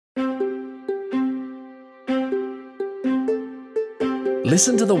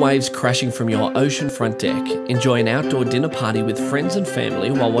Listen to the waves crashing from your oceanfront deck. Enjoy an outdoor dinner party with friends and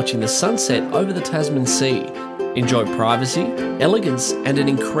family while watching the sunset over the Tasman Sea. Enjoy privacy, elegance, and an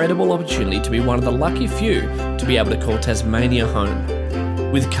incredible opportunity to be one of the lucky few to be able to call Tasmania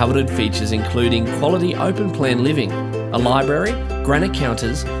home. With coveted features including quality open-plan living, a library, granite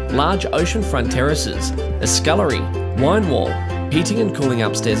counters, large oceanfront terraces, a scullery, wine wall, heating and cooling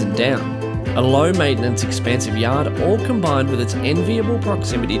upstairs and down, a low-maintenance expansive yard, all combined with its enviable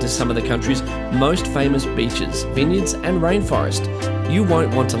proximity to some of the country's most famous beaches, vineyards and rainforest, you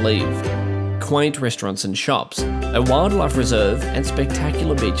won't want to leave. Quaint restaurants and shops, a wildlife reserve and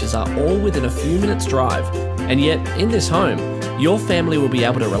spectacular beaches are all within a few minutes' drive, and yet in this home, your family will be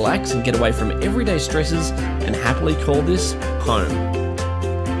able to relax and get away from everyday stresses and happily call this home.